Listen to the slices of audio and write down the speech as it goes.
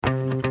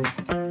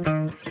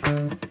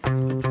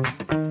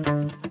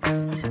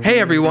Hey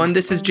everyone,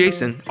 this is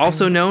Jason,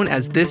 also known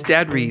as This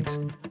Dad Reads.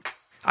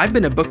 I've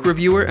been a book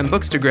reviewer and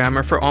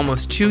bookstagrammer for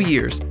almost 2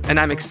 years, and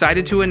I'm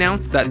excited to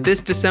announce that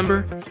this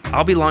December,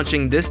 I'll be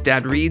launching This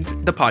Dad Reads,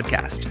 the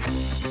podcast.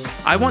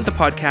 I want the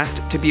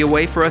podcast to be a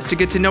way for us to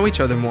get to know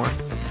each other more,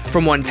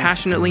 from one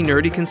passionately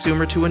nerdy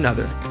consumer to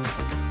another.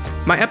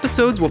 My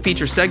episodes will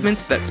feature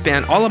segments that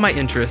span all of my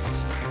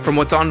interests, from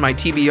what's on my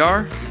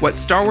TBR, what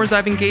Star Wars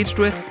I've engaged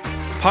with,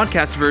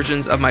 podcast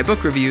versions of my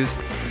book reviews,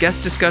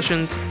 guest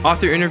discussions,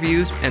 author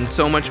interviews, and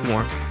so much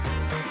more.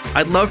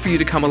 I'd love for you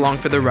to come along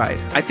for the ride.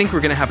 I think we're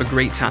going to have a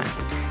great time.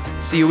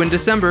 See you in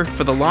December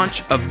for the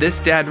launch of This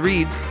Dad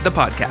Reads, the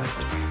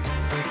podcast.